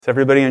Is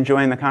everybody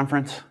enjoying the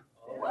conference?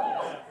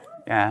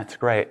 Yeah, it's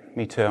great.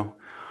 Me too.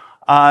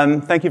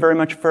 Thank you very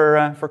much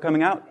for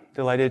coming out.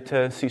 Delighted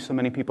to see so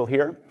many people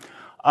here.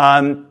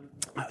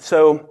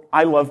 So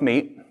I love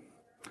meat.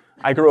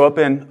 I grew up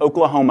in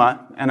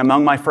Oklahoma, and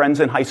among my friends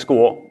in high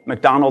school,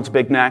 McDonald's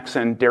Big Macs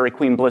and Dairy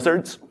Queen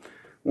Blizzards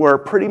were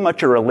pretty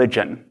much a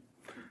religion.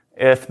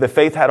 If the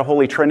faith had a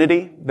holy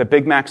trinity, the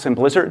Big Macs and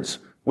Blizzards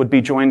would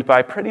be joined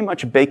by pretty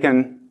much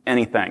bacon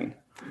anything.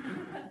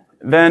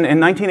 Then in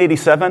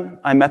 1987,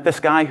 I met this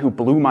guy who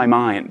blew my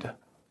mind.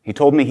 He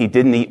told me he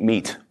didn't eat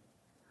meat.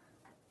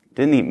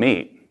 Didn't eat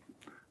meat.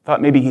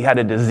 Thought maybe he had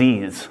a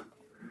disease.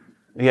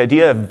 The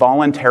idea of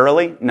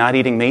voluntarily not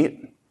eating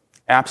meat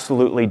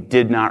absolutely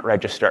did not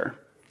register.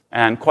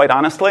 And quite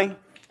honestly,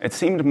 it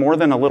seemed more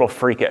than a little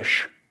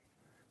freakish.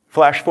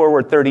 Flash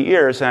forward 30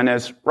 years, and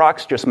as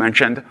Rox just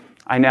mentioned,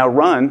 I now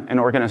run an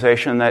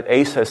organization that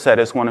ACE has said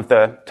is one of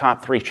the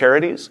top 3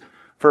 charities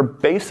for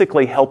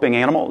basically helping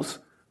animals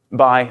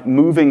by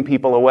moving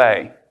people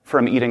away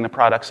from eating the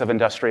products of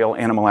industrial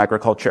animal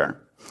agriculture.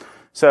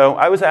 So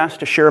I was asked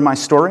to share my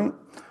story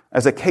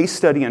as a case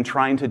study in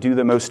trying to do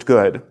the most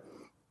good.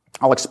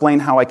 I'll explain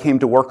how I came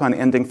to work on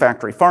ending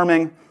factory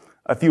farming,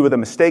 a few of the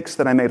mistakes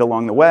that I made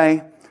along the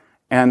way,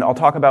 and I'll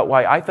talk about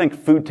why I think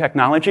food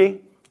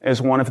technology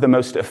is one of the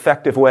most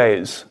effective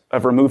ways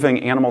of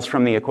removing animals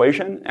from the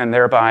equation and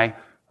thereby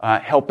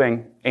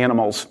helping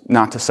animals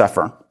not to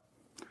suffer.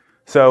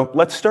 So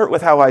let's start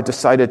with how I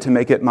decided to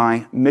make it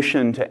my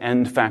mission to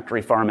end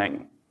factory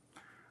farming.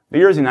 The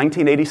year is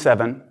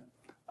 1987.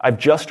 I've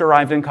just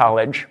arrived in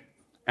college,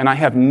 and I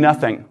have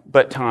nothing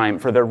but time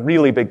for the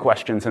really big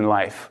questions in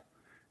life.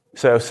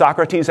 So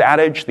Socrates'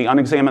 adage, the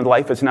unexamined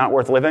life is not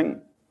worth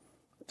living,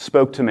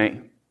 spoke to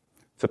me.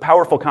 It's a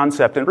powerful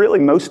concept, and really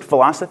most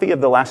philosophy of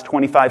the last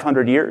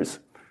 2,500 years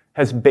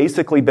has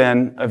basically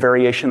been a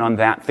variation on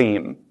that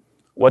theme.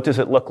 What does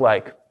it look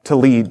like to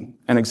lead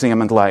an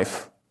examined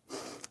life?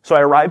 So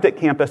I arrived at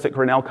campus at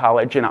Grinnell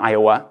College in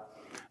Iowa,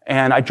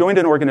 and I joined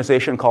an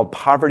organization called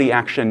Poverty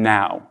Action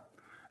Now.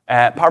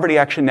 At Poverty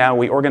Action Now,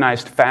 we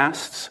organized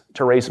fasts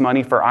to raise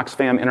money for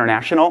Oxfam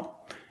International,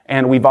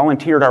 and we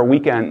volunteered our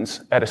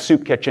weekends at a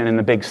soup kitchen in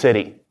the big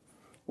city,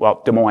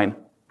 well, Des Moines.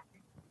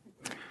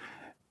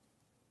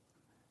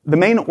 The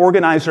main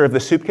organizer of the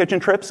soup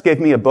kitchen trips gave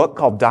me a book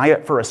called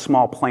Diet for a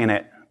Small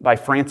Planet by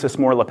Francis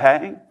Moore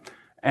Lappé,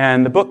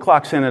 and the book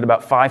clocks in at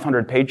about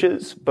 500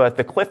 pages, but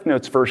the Cliff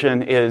Notes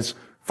version is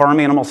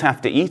farm animals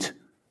have to eat,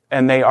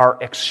 and they are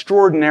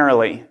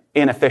extraordinarily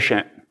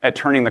inefficient at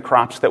turning the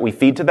crops that we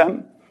feed to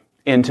them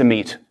into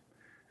meat.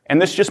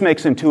 And this just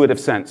makes intuitive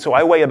sense. So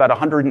I weigh about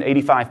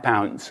 185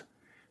 pounds.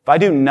 If I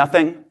do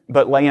nothing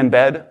but lay in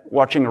bed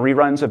watching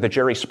reruns of the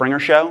Jerry Springer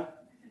Show,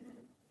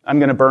 I'm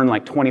going to burn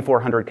like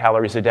 2,400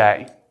 calories a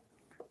day.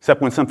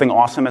 Except when something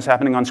awesome is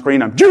happening on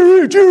screen, I'm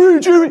Jerry, Jerry,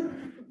 Jerry.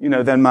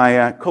 Then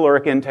my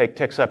caloric intake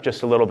ticks up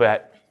just a little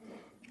bit.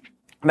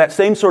 That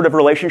same sort of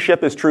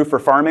relationship is true for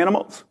farm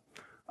animals.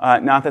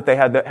 Not that they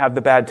have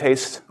the bad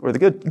taste or the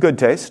good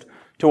taste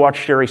to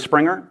watch Jerry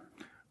Springer,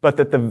 but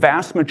that the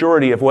vast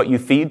majority of what you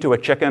feed to a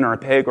chicken or a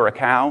pig or a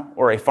cow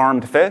or a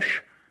farmed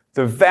fish,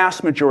 the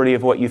vast majority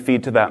of what you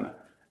feed to them,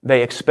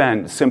 they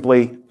expend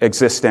simply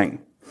existing.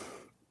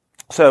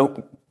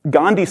 So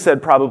Gandhi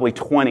said probably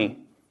 20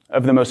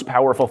 of the most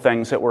powerful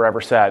things that were ever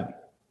said.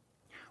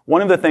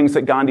 One of the things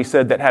that Gandhi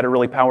said that had a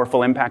really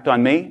powerful impact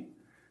on me,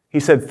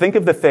 he said, think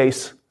of the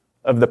face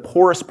of the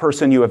poorest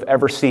person you have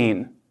ever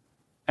seen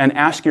and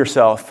ask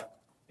yourself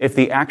if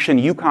the action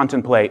you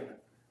contemplate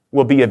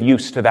will be of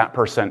use to that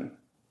person.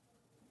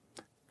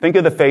 Think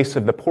of the face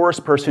of the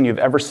poorest person you've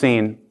ever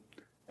seen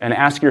and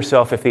ask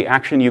yourself if the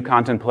action you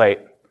contemplate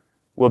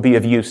will be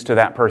of use to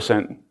that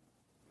person.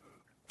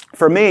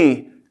 For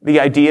me, the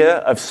idea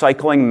of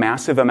cycling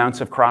massive amounts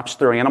of crops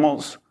through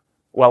animals,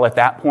 while at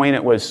that point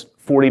it was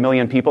 40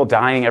 million people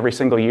dying every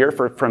single year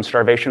from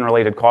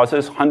starvation-related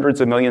causes,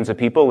 hundreds of millions of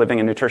people living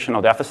in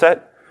nutritional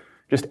deficit,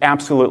 just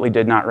absolutely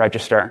did not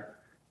register.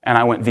 And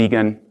I went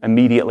vegan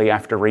immediately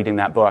after reading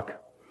that book.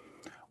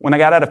 When I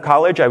got out of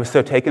college, I was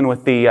so taken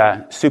with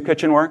the soup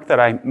kitchen work that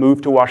I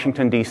moved to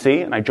Washington,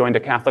 D.C., and I joined a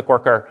Catholic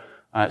worker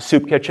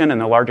soup kitchen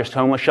and the largest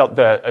homeless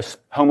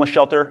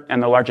shelter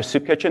and the largest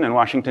soup kitchen in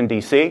Washington,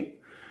 D.C.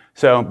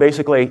 So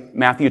basically,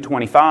 Matthew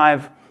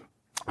 25,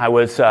 I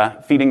was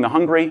feeding the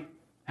hungry,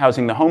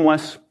 housing the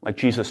homeless, like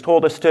Jesus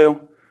told us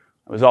to.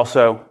 I was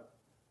also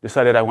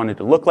decided I wanted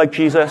to look like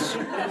Jesus.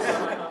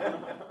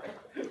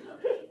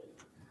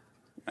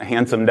 A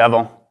handsome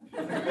devil.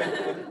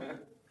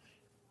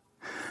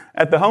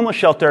 At the homeless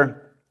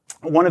shelter,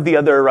 one of the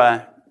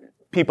other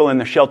people in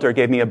the shelter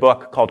gave me a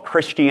book called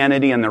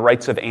Christianity and the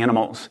Rights of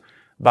Animals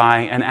by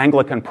an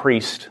Anglican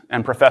priest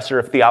and professor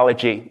of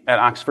theology at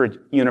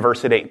Oxford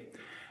University.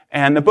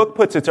 And the book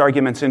puts its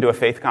arguments into a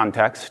faith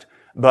context,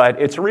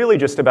 but it's really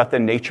just about the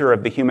nature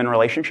of the human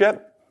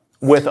relationship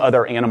with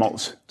other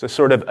animals. It's a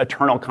sort of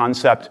eternal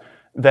concept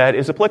that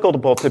is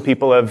applicable to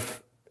people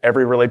of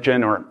every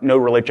religion or no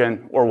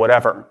religion or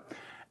whatever.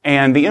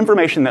 And the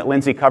information that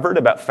Lindsay covered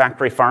about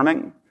factory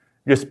farming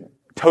just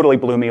totally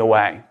blew me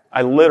away.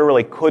 I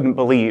literally couldn't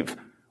believe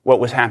what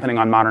was happening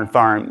on modern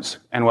farms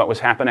and what was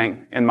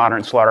happening in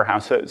modern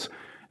slaughterhouses.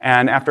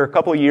 And after a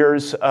couple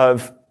years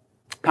of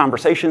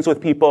conversations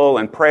with people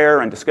and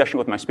prayer and discussion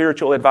with my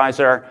spiritual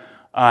advisor,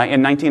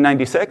 in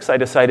 1996, I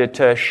decided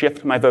to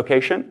shift my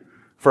vocation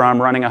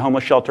from running a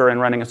homeless shelter and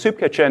running a soup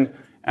kitchen,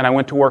 and I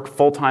went to work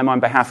full-time on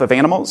behalf of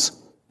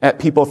animals at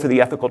People for the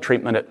Ethical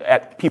Treatment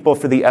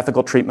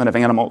of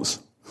Animals.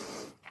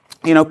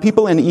 You know,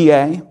 people in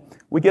EA,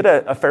 we get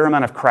a fair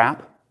amount of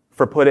crap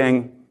for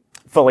putting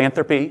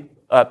philanthropy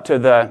up to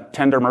the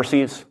tender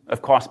mercies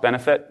of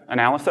cost-benefit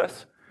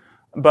analysis.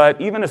 But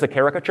even as a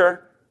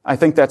caricature, I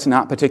think that's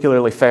not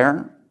particularly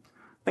fair.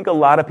 I think a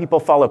lot of people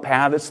follow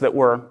paths that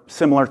were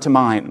similar to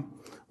mine,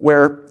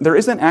 where there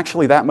isn't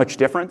actually that much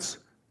difference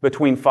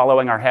between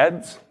following our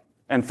heads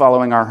and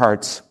following our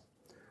hearts.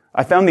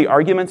 I found the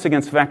arguments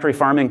against factory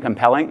farming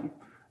compelling,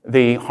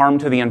 the harm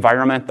to the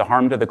environment, the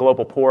harm to the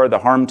global poor, the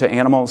harm to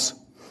animals.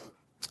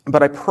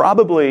 But I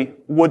probably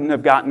wouldn't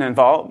have gotten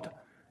involved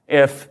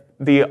if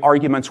the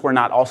arguments were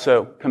not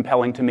also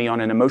compelling to me on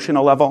an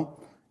emotional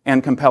level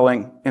and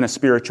compelling in a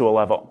spiritual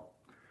level.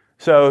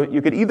 So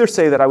you could either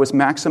say that I was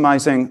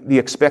maximizing the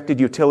expected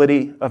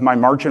utility of my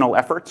marginal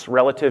efforts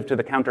relative to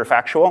the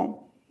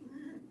counterfactual,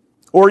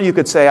 or you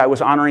could say I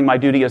was honoring my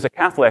duty as a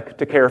Catholic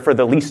to care for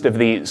the least of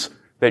these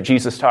that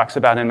Jesus talks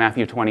about in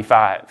Matthew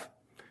 25.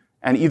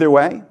 And either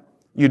way,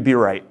 you'd be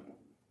right.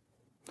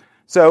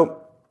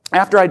 So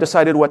after I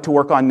decided what to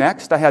work on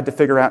next, I had to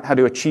figure out how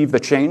to achieve the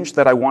change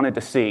that I wanted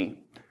to see.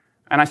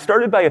 And I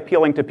started by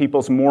appealing to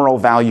people's moral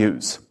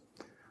values.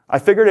 I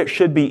figured it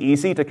should be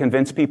easy to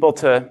convince people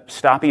to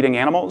stop eating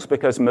animals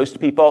because most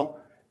people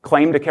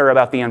claim to care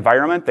about the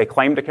environment, they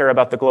claim to care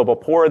about the global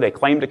poor, they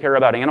claim to care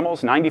about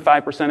animals.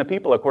 95% of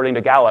people, according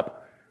to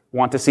Gallup,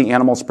 want to see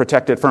animals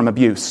protected from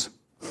abuse.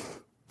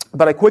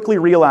 But I quickly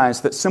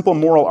realized that simple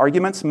moral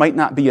arguments might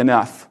not be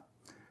enough.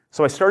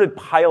 So I started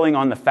piling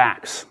on the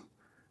facts.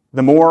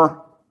 The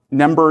more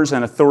numbers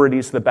and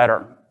authorities, the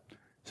better.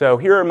 So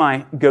here are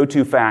my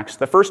go-to facts.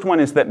 The first one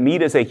is that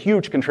meat is a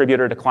huge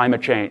contributor to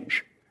climate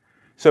change.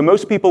 So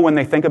most people, when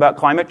they think about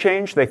climate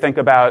change, they think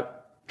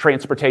about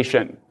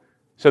transportation.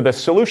 So the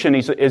solution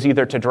is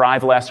either to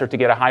drive less or to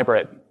get a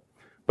hybrid.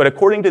 But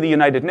according to the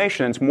United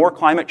Nations, more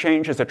climate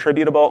change is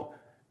attributable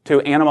to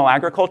animal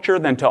agriculture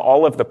than to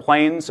all of the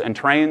planes and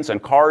trains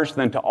and cars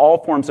than to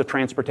all forms of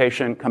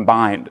transportation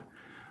combined.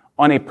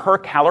 On a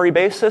per-calorie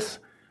basis,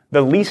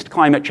 the least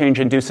climate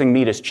change-inducing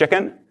meat is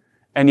chicken,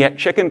 and yet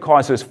chicken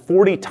causes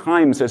 40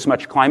 times as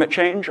much climate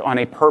change on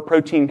a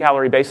per-protein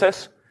calorie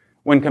basis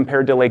when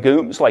compared to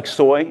legumes like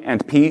soy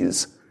and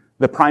peas,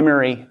 the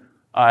primary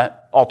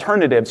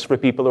alternatives for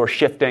people who are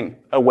shifting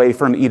away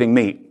from eating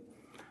meat.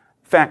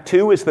 Fact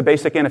 2 is the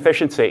basic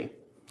inefficiency.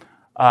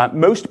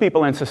 Most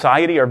people in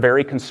society are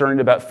very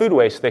concerned about food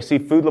waste. They see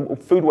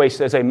food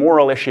waste as a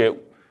moral issue.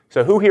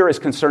 So who here is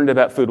concerned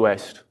about food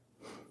waste?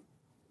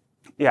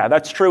 Yeah,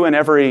 that's true in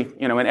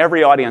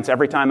every audience.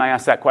 Every time I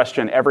ask that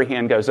question, every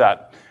hand goes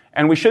up.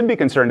 And we should be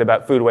concerned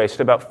about food waste.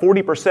 About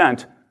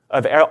 40%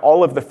 of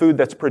all of the food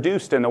that's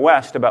produced in the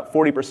West, about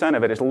 40%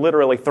 of it is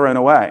literally thrown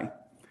away.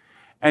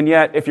 And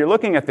yet, if you're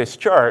looking at this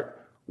chart,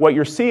 what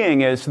you're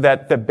seeing is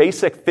that the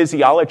basic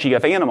physiology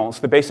of animals,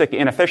 the basic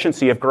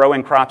inefficiency of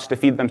growing crops to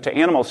feed them to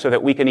animals so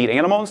that we can eat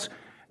animals,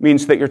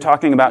 means that you're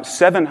talking about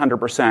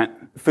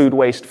 700% food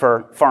waste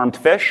for farmed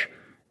fish,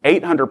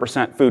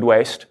 800% food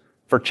waste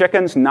for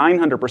chickens,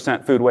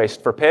 900% food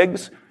waste for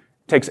pigs.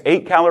 It takes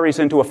 8 calories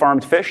into a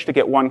farmed fish to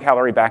get 1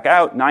 calorie back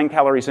out, 9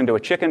 calories into a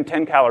chicken,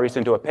 10 calories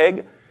into a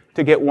pig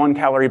to get 1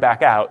 calorie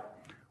back out.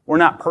 We're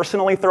not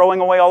personally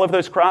throwing away all of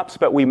those crops,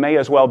 but we may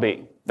as well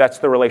be. That's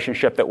the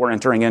relationship that we're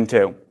entering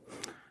into.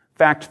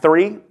 Fact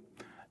 3,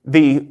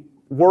 the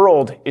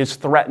world is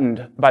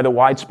threatened by the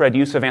widespread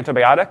use of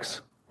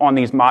antibiotics on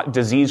these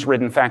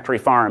disease-ridden factory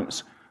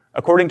farms.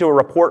 According to a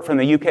report from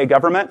the UK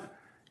government,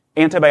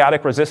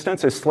 antibiotic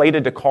resistance is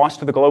slated to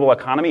cost the global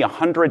economy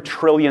 $100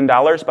 trillion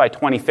by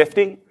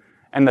 2050,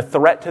 and the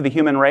threat to the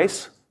human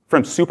race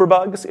from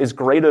superbugs is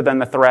greater than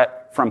the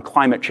threat from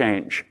climate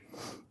change.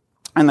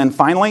 And then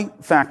finally,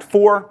 fact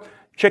 4,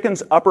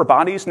 chickens' upper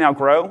bodies now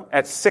grow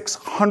at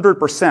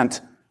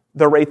 600%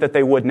 the rate that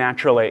they would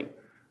naturally.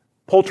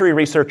 Poultry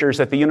researchers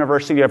at the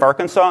University of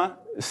Arkansas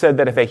said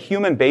that if a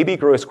human baby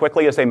grew as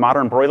quickly as a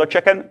modern broiler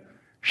chicken,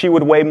 she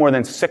would weigh more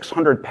than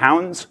 600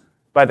 pounds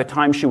by the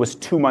time she was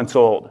 2 months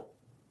old.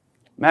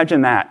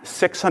 Imagine that,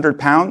 600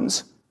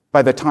 pounds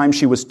by the time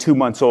she was 2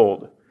 months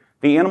old.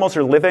 The animals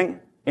are living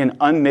in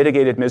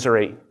unmitigated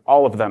misery,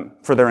 all of them,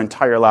 for their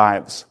entire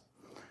lives.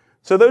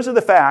 So those are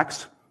the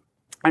facts,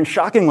 and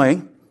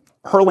shockingly,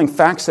 hurling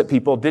facts at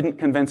people didn't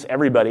convince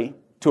everybody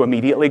to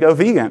immediately go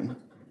vegan.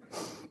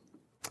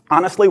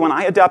 Honestly, when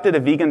I adopted a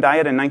vegan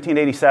diet in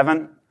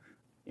 1987,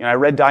 I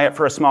read Diet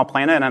for a Small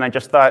Planet, and I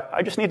just thought,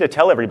 I just need to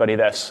tell everybody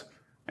this,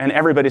 and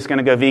everybody's going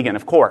to go vegan,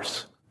 of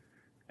course.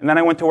 And then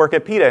I went to work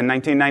at PETA in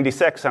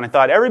 1996, and I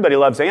thought, everybody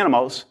loves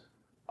animals.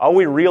 All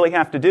we really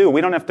have to do,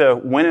 we don't have to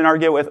win an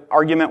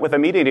argument with a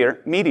meat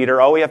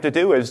eater. All we have to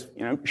do is,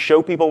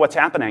 show people what's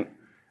happening.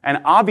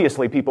 And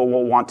obviously people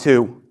will want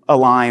to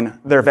align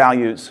their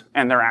values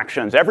and their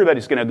actions.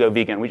 Everybody's going to go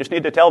vegan. We just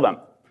need to tell them.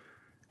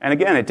 And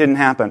again, it didn't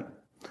happen.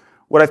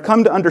 What I've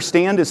come to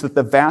understand is that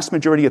the vast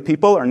majority of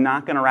people are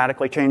not going to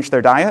radically change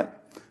their diet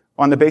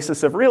on the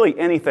basis of really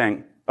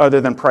anything other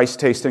than price,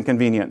 taste, and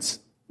convenience.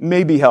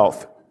 Maybe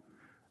health.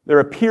 There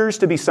appears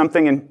to be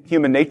something in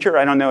human nature.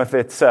 I don't know if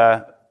it's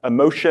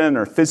emotion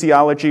or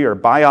physiology or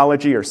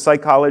biology or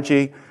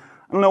psychology.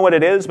 I don't know what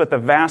it is, but the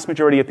vast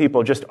majority of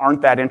people just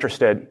aren't that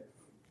interested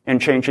in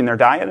changing their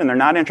diet, and they're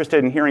not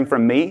interested in hearing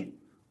from me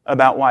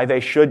about why they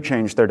should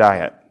change their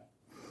diet.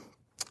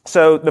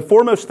 So the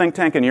foremost think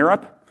tank in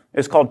Europe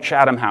is called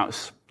Chatham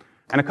House.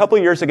 And a couple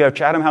of years ago,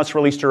 Chatham House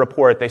released a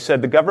report. They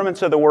said the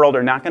governments of the world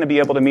are not going to be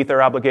able to meet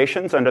their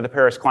obligations under the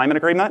Paris Climate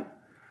Agreement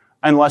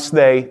unless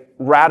they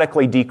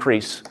radically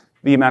decrease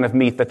the amount of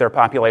meat that their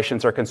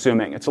populations are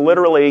consuming. It's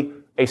literally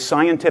a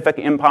scientific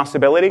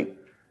impossibility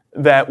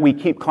that we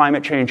keep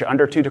climate change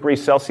under 2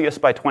 degrees Celsius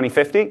by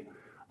 2050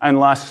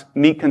 unless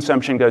meat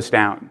consumption goes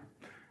down.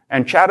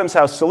 And Chatham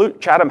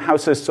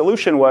House's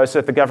solution was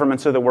that the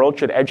governments of the world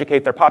should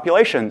educate their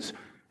populations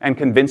and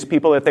convince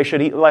people that they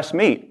should eat less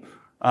meat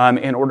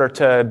in order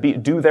to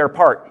do their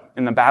part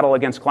in the battle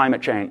against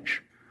climate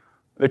change.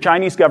 The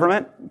Chinese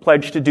government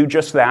pledged to do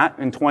just that.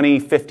 In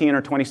 2015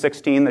 or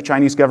 2016, the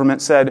Chinese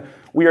government said,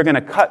 we are going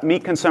to cut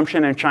meat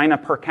consumption in China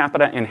per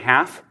capita in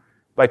half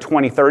by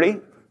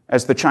 2030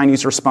 as the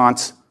Chinese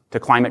response to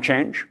climate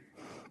change.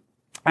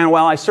 And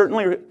while I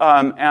certainly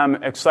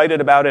am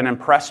excited about and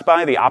impressed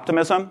by the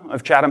optimism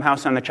of Chatham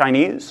House and the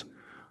Chinese,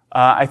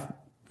 I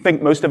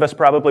think most of us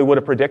probably would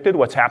have predicted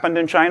what's happened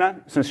in China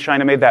since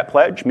China made that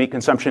pledge. Meat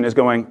consumption is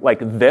going like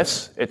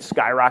this. It's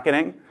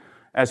skyrocketing.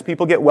 As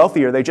people get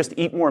wealthier, they just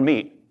eat more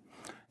meat.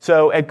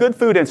 So at Good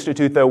Food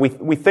Institute, though,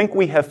 we think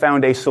we have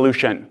found a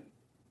solution.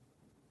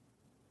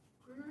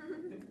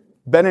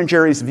 Ben &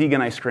 Jerry's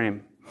vegan ice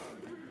cream.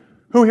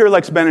 Who here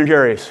likes Ben &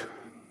 Jerry's?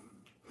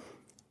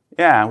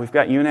 Yeah, we've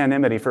got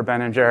unanimity for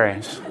Ben &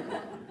 Jerry's.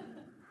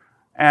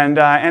 And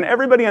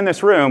everybody in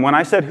this room, when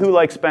I said who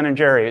likes Ben &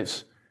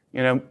 Jerry's,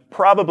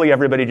 probably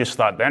everybody just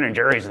thought Ben &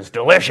 Jerry's is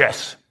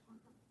delicious,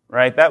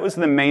 right? That was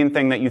the main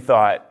thing that you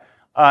thought.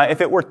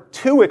 If it were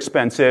too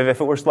expensive,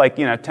 if it was like,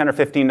 $10 or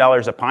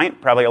 $15 a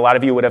pint, probably a lot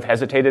of you would have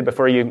hesitated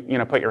before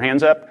you put your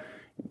hands up.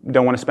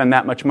 Don't want to spend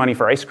that much money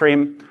for ice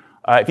cream.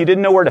 If you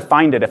didn't know where to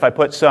find it, if I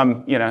put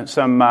some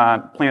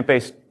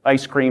plant-based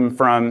ice cream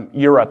from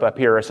Europe up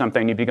here or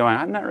something, you'd be going,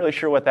 I'm not really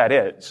sure what that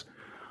is.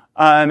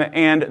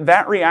 And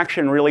that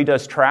reaction really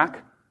does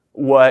track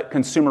what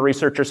consumer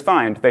researchers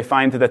find. They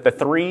find that the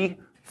 3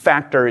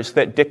 factors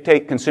that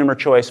dictate consumer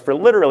choice for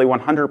literally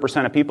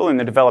 100% of people in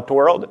the developed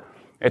world,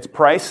 it's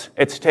price,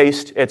 it's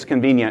taste, it's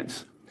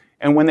convenience.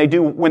 And when they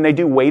do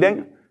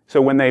weighting,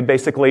 so when they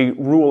basically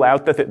rule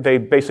out that they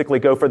basically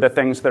go for the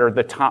things that are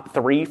the top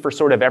 3 for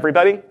sort of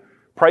everybody,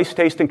 price,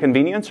 taste, and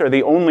convenience are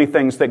the only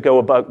things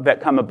that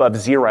come above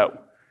 0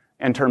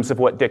 in terms of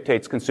what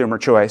dictates consumer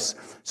choice.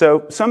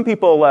 So some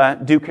people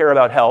do care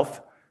about health,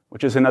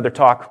 which is another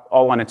talk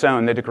all on its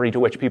own, the degree to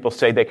which people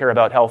say they care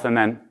about health and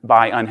then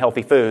buy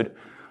unhealthy food.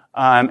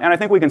 And I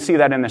think we can see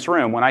that in this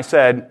room. When I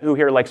said, who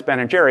here likes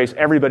Ben & Jerry's,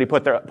 everybody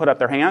put up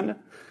their hand,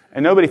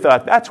 and nobody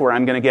thought, that's where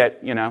I'm going to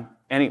get,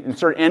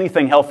 insert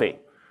anything healthy.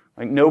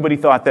 Like nobody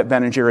thought that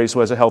Ben & Jerry's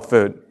was a health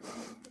food.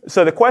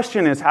 So the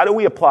question is, how do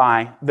we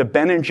apply the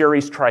Ben &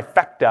 Jerry's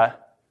trifecta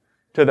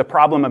to the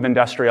problem of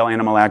industrial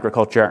animal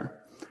agriculture?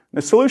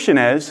 The solution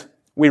is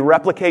we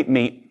replicate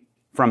meat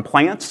from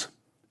plants,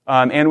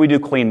 and we do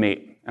clean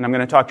meat. And I'm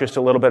going to talk just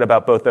a little bit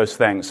about both those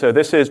things. So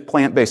this is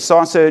plant-based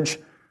sausage.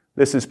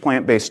 This is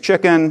plant-based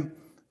chicken.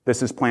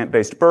 This is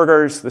plant-based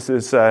burgers. This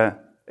is a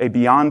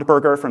Beyond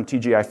Burger from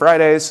TGI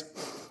Fridays.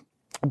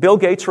 Bill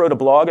Gates wrote a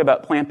blog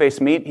about plant-based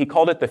meat. He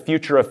called it the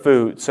future of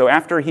food. So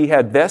after he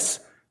had this,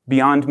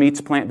 Beyond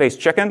Meat's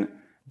plant-based chicken,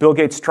 Bill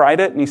Gates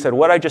tried it, and he said,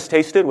 what I just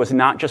tasted was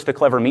not just a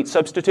clever meat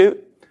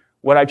substitute.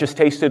 What I just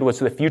tasted was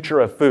the future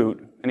of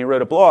food. And he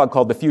wrote a blog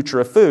called The Future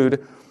of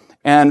Food.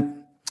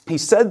 And he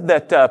said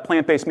that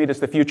plant-based meat is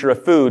the future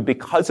of food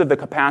because of the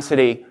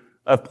capacity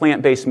of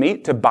plant-based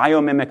meat to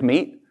biomimic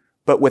meat,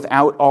 but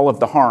without all of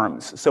the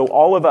harms. So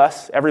all of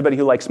us, everybody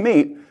who likes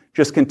meat,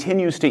 just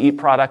continues to eat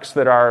products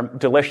that are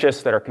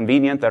delicious, that are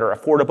convenient, that are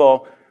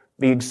affordable.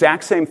 The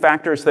exact same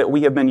factors that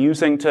we have been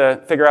using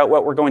to figure out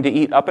what we're going to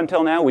eat up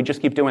until now, we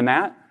just keep doing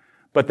that.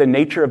 But the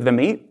nature of the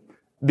meat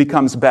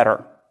becomes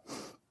better.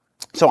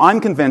 So I'm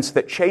convinced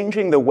that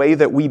changing the way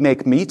that we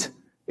make meat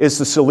is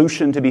the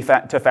solution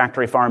to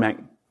factory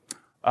farming.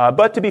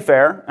 But to be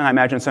fair, and I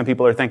imagine some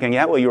people are thinking,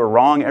 yeah, well, you were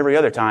wrong every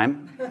other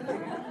time.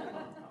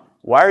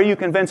 Why are you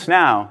convinced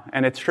now?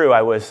 And it's true,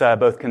 I was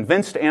both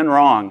convinced and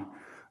wrong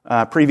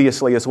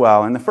previously as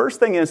well. And the first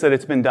thing is that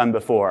it's been done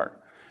before.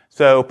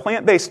 So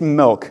plant-based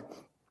milk,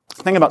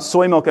 think about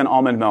soy milk and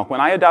almond milk.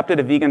 When I adopted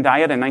a vegan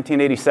diet in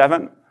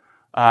 1987,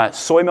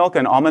 soy milk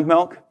and almond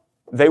milk,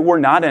 they were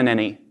not in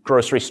any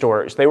grocery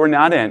stores. They were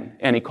not in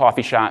any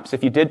coffee shops.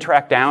 If you did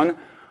track down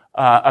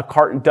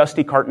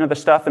dusty carton of the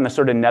stuff in the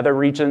sort of nether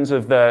regions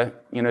of the,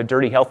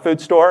 dirty health food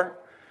store,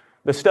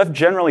 the stuff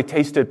generally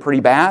tasted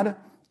pretty bad,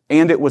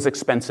 and it was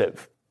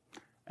expensive.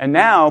 And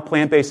now,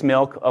 plant-based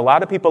milk, a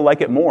lot of people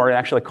like it more. It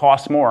actually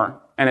costs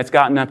more, and it's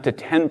gotten up to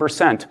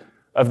 10%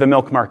 of the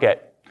milk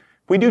market.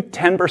 If we do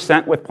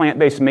 10% with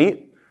plant-based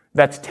meat,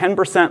 that's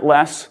 10%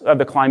 less of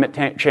the climate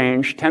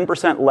change,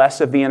 10%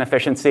 less of the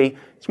inefficiency.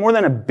 It's more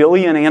than 1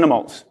 billion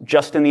animals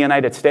just in the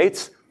United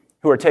States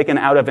who are taken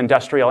out of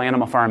industrial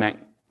animal farming.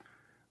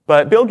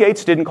 But Bill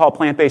Gates didn't call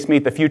plant-based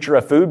meat the future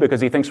of food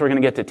because he thinks we're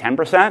going to get to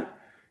 10%.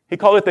 He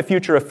called it the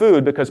future of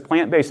food because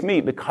plant-based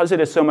meat, because it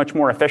is so much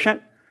more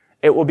efficient,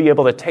 it will be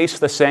able to taste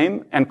the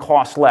same and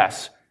cost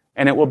less.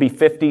 And it will be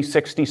 50,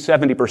 60,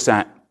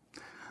 70%.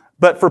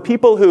 But for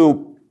people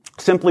who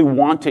simply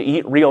want to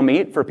eat real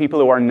meat, for people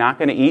who are not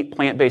going to eat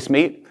plant-based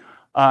meat,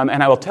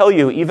 and I will tell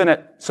you, even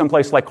at some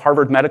place like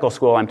Harvard Medical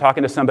School, I'm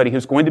talking to somebody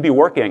who's going to be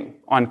working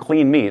on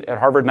clean meat at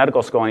Harvard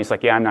Medical School, and he's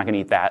like, yeah, I'm not going to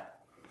eat that.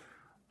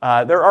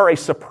 There are a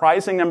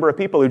surprising number of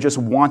people who just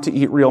want to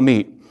eat real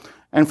meat.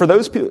 And for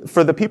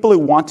the people who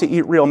want to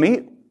eat real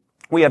meat,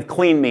 we have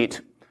clean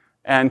meat.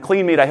 And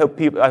clean meat, I hope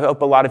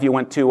a lot of you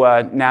went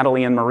to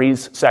Natalie and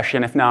Marie's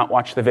session. If not,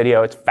 watch the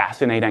video. It's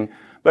fascinating.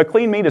 But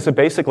clean meat is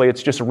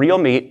it's just real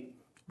meat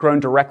grown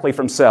directly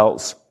from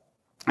cells.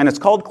 And it's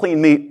called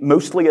clean meat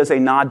mostly as a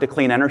nod to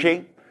clean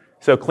energy.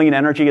 So clean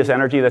energy is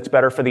energy that's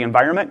better for the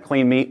environment.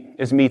 Clean meat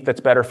is meat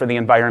that's better for the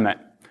environment.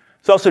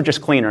 It's also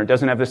just cleaner. It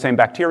doesn't have the same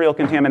bacterial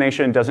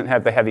contamination, doesn't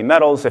have the heavy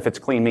metals. If it's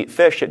clean meat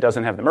fish, it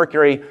doesn't have the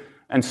mercury,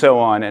 and so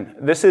on. And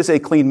this is a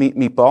clean meat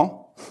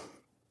meatball.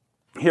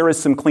 Here is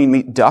some clean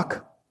meat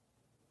duck.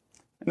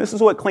 And this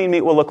is what clean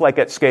meat will look like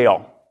at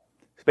scale.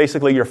 It's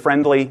basically your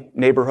friendly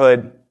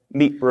neighborhood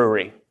meat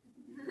brewery.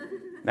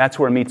 That's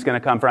where meat's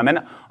going to come from. And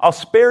I'll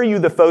spare you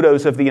the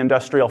photos of the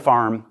industrial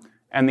farm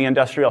and the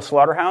industrial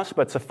slaughterhouse,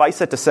 but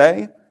suffice it to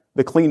say,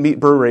 the clean meat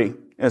brewery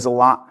is a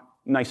lot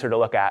nicer to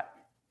look at.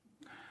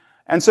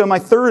 And so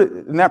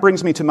that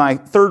brings me to my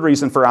third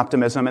reason for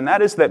optimism, and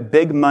that is that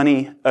big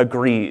money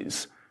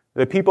agrees.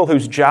 The people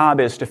whose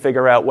job is to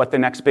figure out what the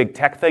next big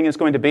tech thing is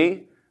going to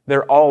be,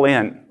 they're all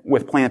in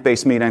with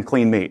plant-based meat and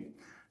clean meat.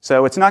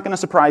 So it's not going to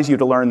surprise you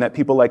to learn that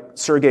people like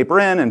Sergey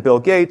Brin and Bill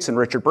Gates and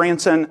Richard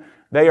Branson,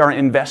 they are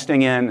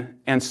investing in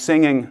and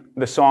singing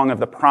the song of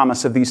the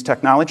promise of these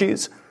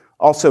technologies.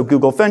 Also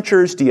Google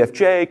Ventures,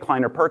 DFJ,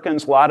 Kleiner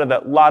Perkins, a lot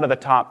of the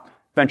top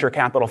venture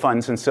capital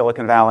funds in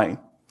Silicon Valley.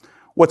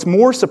 What's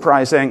more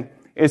surprising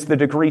is the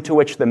degree to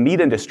which the meat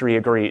industry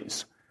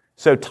agrees.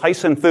 So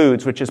Tyson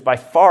Foods, which is by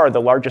far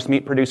the largest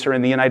meat producer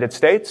in the United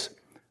States,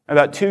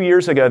 about 2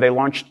 years ago, they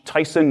launched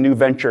Tyson New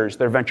Ventures,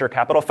 their venture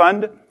capital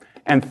fund,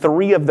 and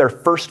 3 of their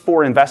first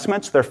 4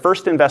 investments, their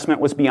first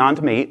investment was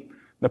Beyond Meat,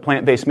 the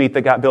plant-based meat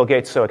that got Bill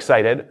Gates so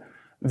excited.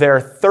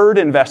 Their third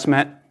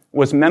investment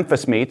was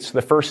Memphis Meats,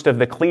 the first of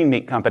the clean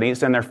meat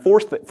companies, and their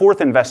fourth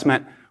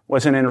investment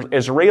was an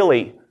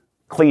Israeli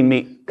clean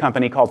meat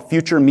company called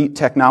Future Meat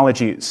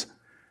Technologies.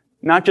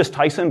 Not just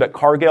Tyson, but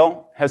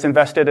Cargill has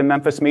invested in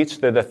Memphis Meats.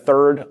 They're the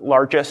third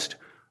largest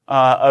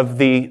of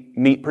the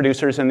meat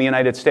producers in the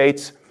United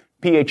States.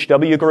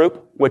 PHW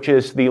Group, which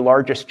is the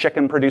largest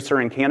chicken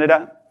producer in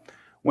Canada.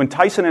 When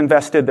Tyson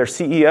invested, their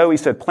CEO, he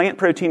said, plant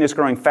protein is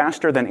growing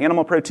faster than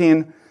animal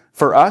protein.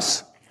 For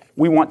us,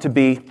 we want to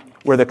be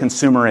where the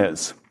consumer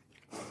is.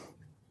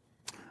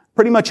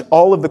 Pretty much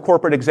all of the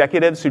corporate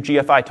executives who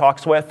GFI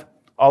talks with,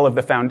 all of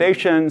the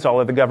foundations, all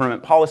of the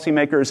government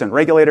policymakers and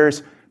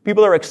regulators,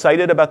 people are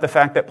excited about the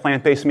fact that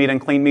plant-based meat and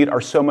clean meat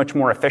are so much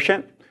more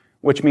efficient,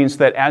 which means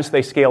that as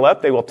they scale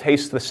up, they will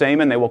taste the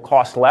same and they will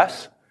cost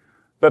less.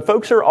 But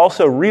folks are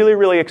also really,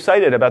 really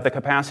excited about the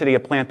capacity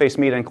of plant-based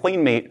meat and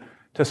clean meat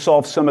to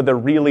solve some of the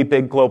really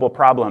big global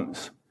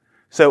problems.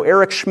 So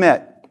Eric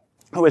Schmidt,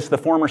 who is the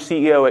former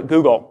CEO at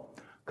Google,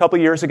 a couple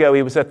years ago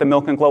he was at the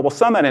Milk and Global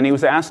Summit and he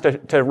was asked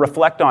to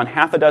reflect on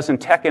half a dozen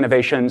tech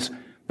innovations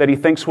that he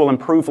thinks will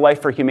improve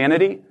life for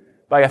humanity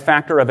by a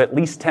factor of at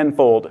least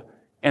tenfold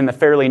in the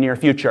fairly near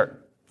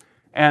future.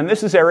 And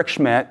this is Eric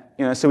Schmidt,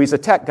 so he's a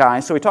tech guy.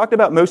 So he talked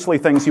about mostly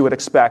things you would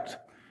expect.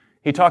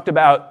 He talked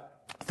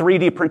about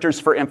 3D printers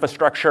for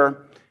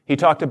infrastructure. He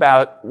talked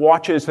about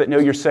watches that know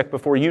you're sick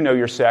before you know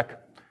you're sick.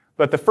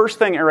 But the first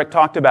thing Eric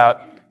talked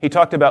about, he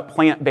talked about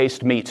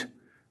plant-based meat.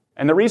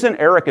 And the reason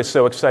Eric is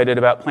so excited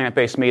about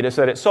plant-based meat is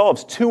that it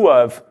solves 2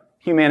 of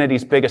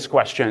humanity's biggest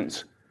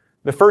questions.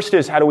 The first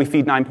is, how do we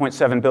feed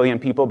 9.7 billion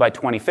people by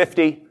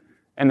 2050?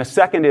 And the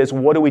second is,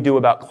 what do we do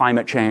about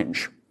climate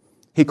change?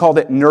 He called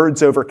it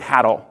nerds over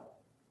cattle.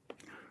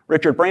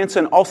 Richard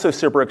Branson, also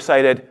super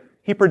excited,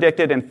 he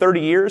predicted in 30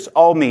 years,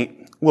 all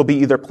meat will be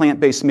either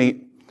plant-based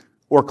meat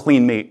or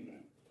clean meat.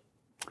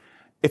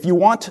 If you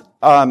want,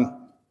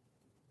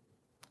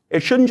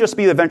 it shouldn't just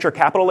be the venture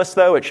capitalists,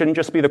 though. It shouldn't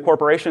just be the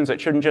corporations.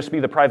 It shouldn't just be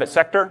the private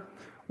sector.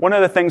 One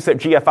of the things that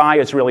GFI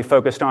is really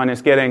focused on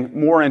is getting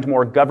more and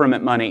more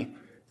government money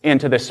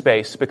into this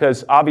space,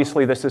 because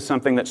obviously this is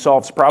something that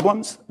solves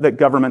problems that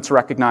governments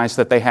recognize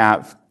that they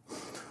have.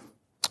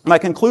 My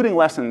concluding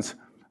lessons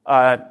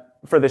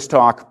for this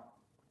talk: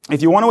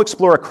 if you want to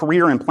explore a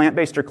career in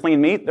plant-based or clean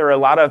meat, there are a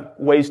lot of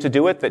ways to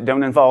do it that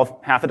don't involve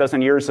half a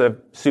dozen years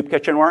of soup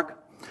kitchen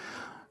work.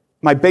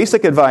 my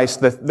basic advice,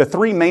 the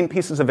three main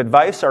pieces of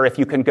advice are if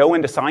you can go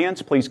into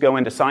science, please go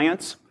into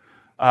science.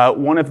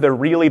 One of the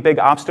really big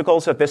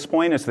obstacles at this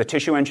point is the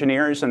tissue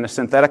engineers and the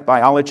synthetic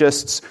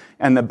biologists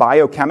and the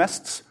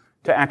biochemists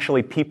to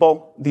actually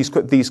people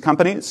these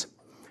companies.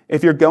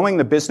 If you're going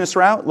the business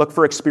route, look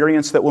for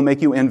experience that will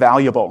make you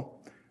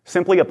invaluable.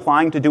 Simply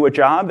applying to do a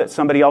job that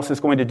somebody else is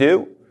going to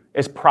do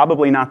is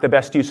probably not the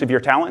best use of your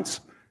talents.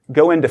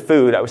 Go into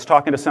food. I was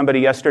talking to somebody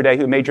yesterday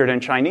who majored in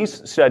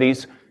Chinese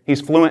studies. He's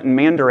fluent in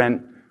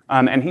Mandarin,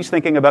 and he's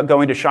thinking about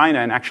going to China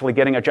and actually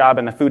getting a job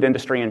in the food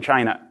industry in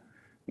China.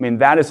 I mean,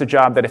 that is a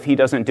job that if he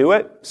doesn't do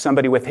it,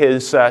 somebody with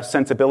his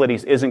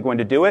sensibilities isn't going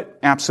to do it.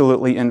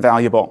 Absolutely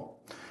invaluable.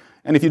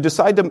 And if you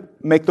decide to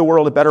make the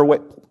world a better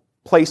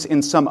place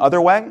in some other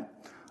way,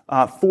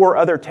 4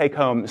 other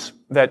take-homes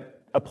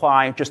that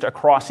apply just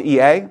across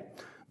EA.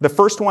 The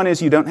first one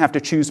is you don't have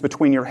to choose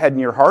between your head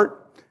and your heart.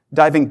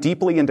 Diving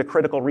deeply into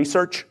critical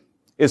research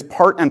is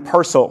part and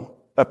parcel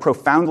of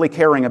profoundly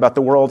caring about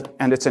the world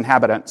and its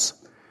inhabitants.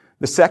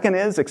 The second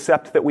is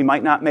accept that we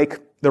might not make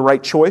the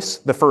right choice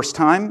the first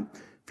time.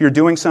 If you're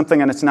doing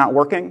something and it's not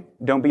working,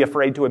 don't be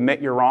afraid to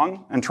admit you're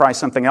wrong and try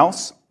something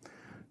else.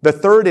 The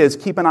third is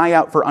keep an eye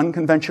out for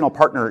unconventional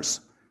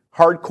partners.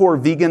 Hardcore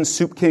vegan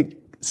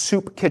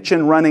soup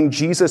kitchen running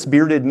Jesus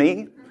bearded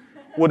me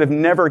would have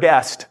never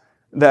guessed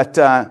that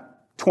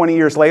 20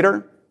 years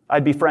later,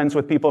 I'd be friends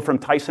with people from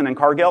Tyson and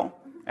Cargill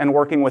and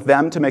working with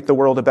them to make the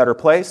world a better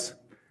place.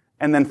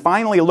 And then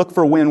finally, look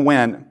for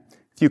win-win.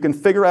 If you can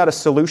figure out a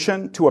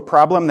solution to a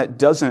problem that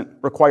doesn't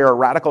require a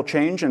radical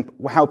change in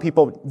how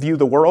people view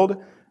the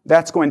world,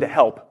 that's going to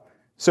help.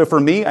 So for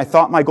me, I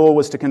thought my goal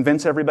was to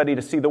convince everybody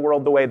to see the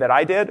world the way that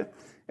I did.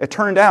 It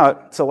turned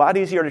out it's a lot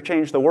easier to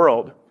change the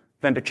world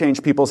than to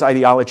change people's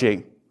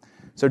ideology.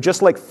 So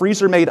just like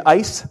freezer-made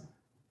ice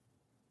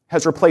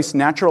has replaced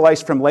natural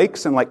ice from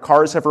lakes, and like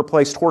cars have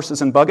replaced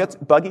horses and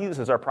buggies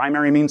as our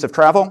primary means of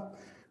travel,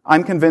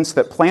 I'm convinced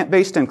that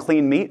plant-based and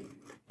clean meat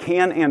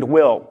can and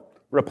will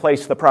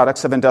replace the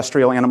products of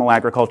industrial animal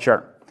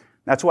agriculture.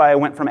 That's why I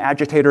went from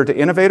agitator to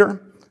innovator,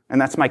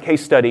 and that's my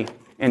case study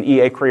in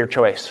EA Career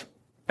Choice.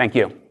 Thank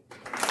you.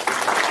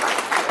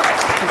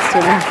 Thanks,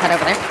 Stephen. Head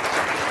over there.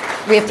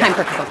 We have time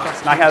for a couple of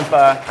questions. I have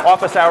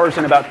office hours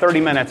in about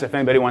 30 minutes if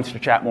anybody wants to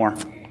chat more.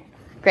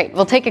 Great.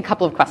 We'll take a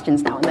couple of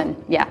questions now, and then,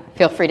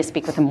 feel free to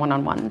speak with him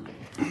one-on-one.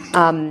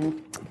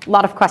 A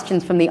lot of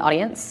questions from the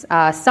audience.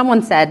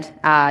 Someone said,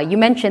 you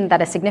mentioned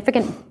that a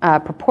significant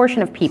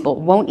proportion of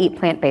people won't eat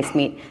plant-based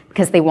meat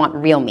because they want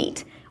real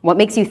meat. What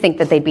makes you think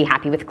that they'd be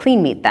happy with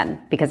clean meat then?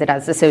 Because it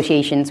has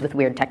associations with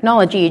weird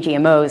technology,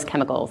 GMOs,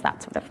 chemicals,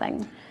 that sort of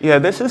thing. Yeah,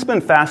 this has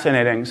been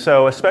fascinating.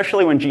 So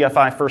especially when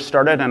GFI first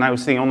started, and I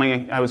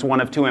was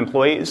one of 2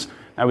 employees.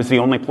 I was the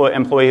only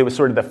employee who was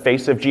sort of the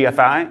face of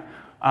GFI.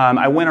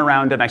 I went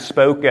around and I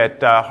spoke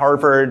at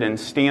Harvard and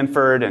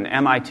Stanford and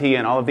MIT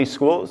and all of these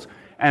schools,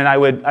 and I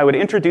would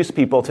introduce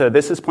people to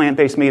this is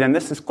plant-based meat and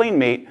this is clean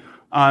meat,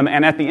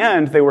 and at the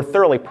end they were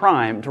thoroughly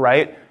primed,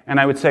 right? And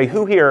I would say,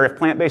 who here, if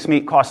plant-based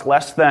meat costs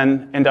less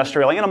than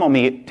industrial animal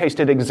meat,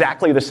 tasted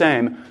exactly the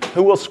same,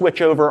 who will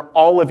switch over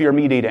all of your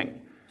meat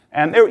eating?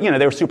 And they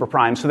were super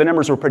primed, so the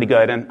numbers were pretty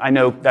good, and I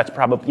know that's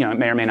probably, it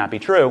may or may not be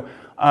true.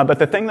 But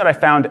the thing that I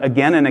found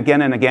again and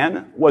again and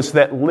again was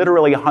that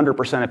literally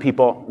 100% of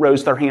people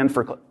raised their hand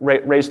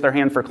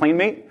for clean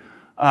meat,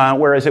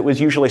 whereas it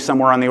was usually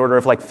somewhere on the order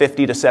of like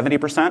 50 to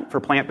 70% for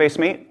plant-based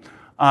meat.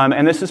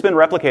 And this has been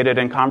replicated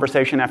in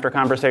conversation after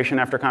conversation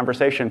after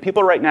conversation.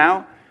 People right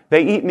now,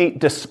 they eat meat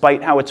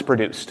despite how it's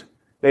produced.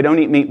 They don't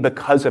eat meat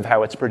because of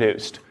how it's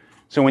produced.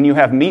 So when you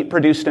have meat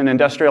produced in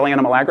industrial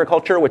animal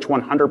agriculture, which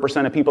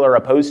 100% of people are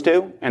opposed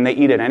to, and they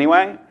eat it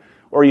anyway,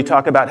 or you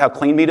talk about how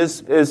clean meat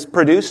is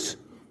produced,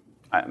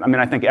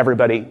 I think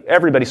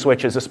everybody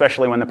switches,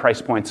 especially when the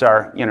price points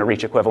are,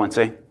 reach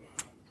equivalency.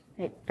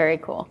 Right, very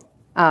cool.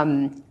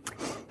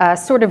 A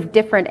sort of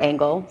different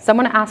angle.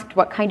 Someone asked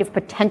what kind of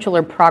potential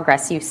or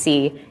progress you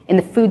see in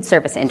the food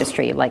service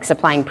industry, like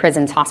supplying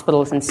prisons,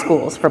 hospitals, and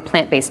schools for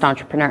plant-based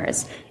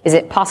entrepreneurs. Is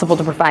it possible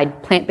to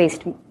provide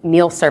plant-based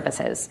meal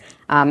services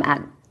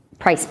at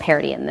price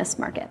parity in this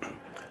market?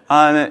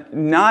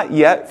 Not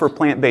yet for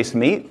plant-based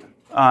meat.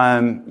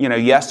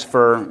 Yes,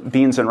 for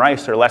beans and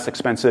rice are less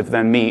expensive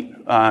than meat,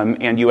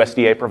 and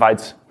USDA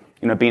provides,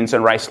 beans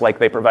and rice like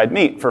they provide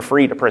meat for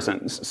free to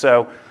prisons.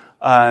 So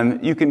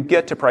you can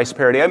get to price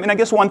parity. I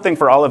guess one thing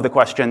for all of the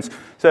questions.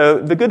 So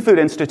the Good Food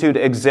Institute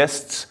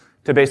exists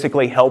to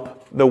basically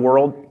help the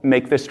world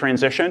make this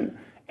transition.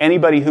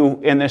 Anybody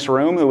who in this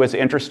room who is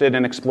interested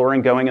in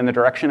exploring going in the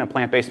direction of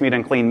plant-based meat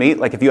and clean meat,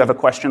 like if you have a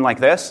question like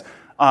this,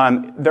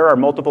 there are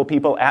multiple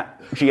people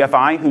at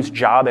GFI whose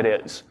job it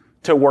is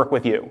to work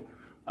with you.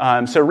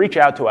 So reach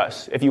out to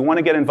us. If you want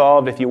to get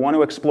involved, if you want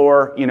to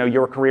explore,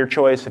 your career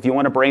choice, if you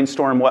want to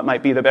brainstorm what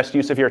might be the best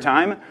use of your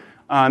time,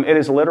 it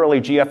is literally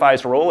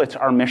GFI's role. It's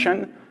our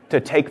mission to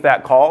take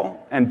that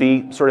call and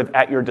be sort of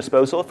at your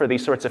disposal for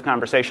these sorts of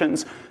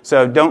conversations.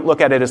 So don't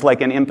look at it as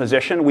like an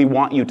imposition. We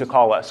want you to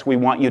call us. We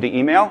want you to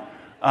email.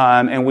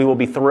 And we will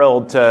be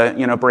thrilled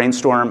to,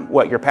 brainstorm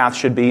what your path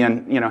should be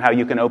and, how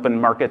you can open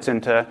markets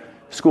into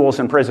schools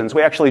and prisons.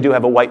 We actually do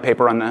have a white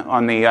paper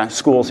on the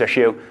schools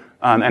issue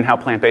and how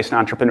plant-based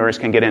entrepreneurs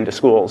can get into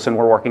schools, and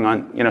we're working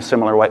on,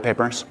 similar white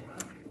papers.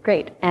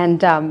 Great.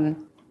 And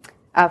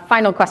a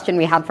final question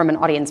we had from an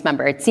audience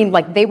member. It seemed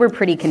like they were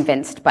pretty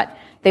convinced, but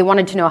they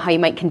wanted to know how you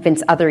might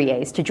convince other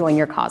EAs to join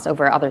your cause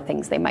over other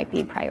things they might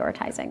be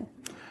prioritizing.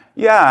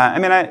 Yeah, I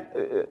mean,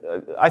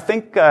 I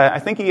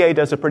think EA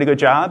does a pretty good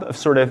job of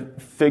sort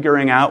of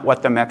figuring out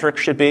what the metrics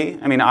should be.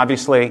 I mean,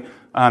 obviously,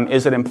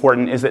 is it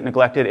important? Is it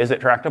neglected? Is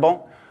it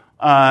tractable?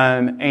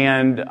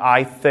 And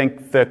I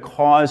think the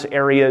cause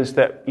areas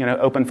that,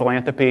 Open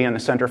Philanthropy and the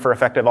Center for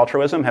Effective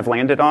Altruism have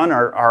landed on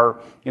are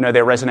they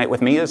resonate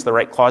with me as the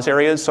right cause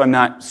areas. So I'm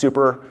not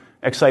super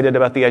excited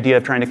about the idea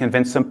of trying to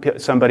convince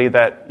somebody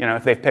that,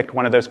 if they've picked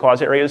one of those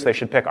cause areas, they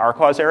should pick our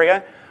cause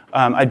area.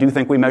 I do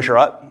think we measure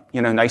up,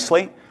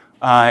 nicely.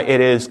 It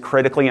is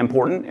critically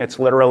important. It's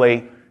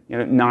literally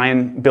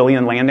 9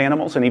 billion land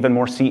animals and even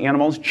more sea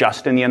animals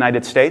just in the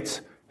United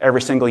States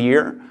every single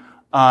year.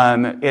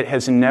 It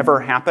has never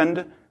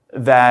happened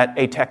that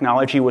a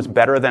technology was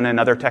better than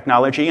another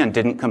technology and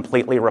didn't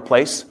completely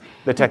replace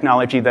the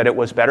technology that it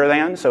was better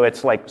than. So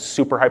it's like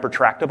super hyper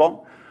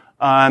tractable.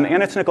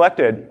 And it's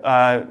neglected.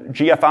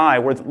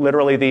 GFI, we're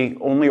literally the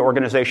only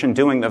organization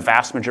doing the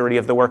vast majority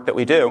of the work that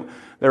we do.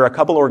 There are a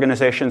couple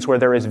organizations where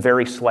there is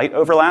very slight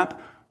overlap.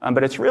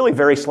 But it's really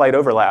very slight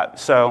overlap.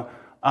 So,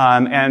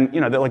 and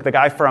like the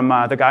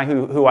guy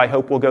who I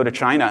hope will go to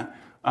China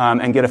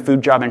and get a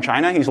food job in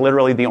China. He's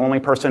literally the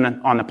only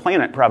person on the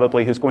planet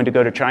probably who's going to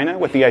go to China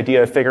with the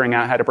idea of figuring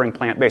out how to bring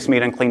plant-based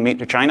meat and clean meat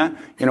to China.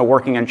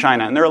 Working in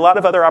China, and there are a lot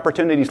of other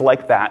opportunities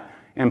like that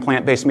in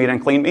plant-based meat and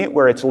clean meat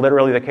where it's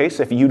literally the case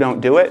if you don't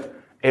do it,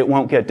 it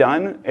won't get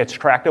done. It's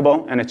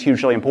tractable and it's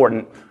hugely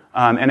important.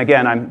 And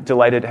again, I'm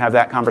delighted to have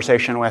that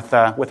conversation with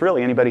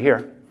really anybody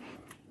here.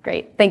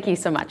 Great. Thank you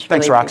so much.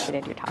 Thanks, really Rox.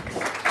 appreciated your talk.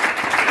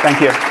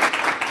 Thank you.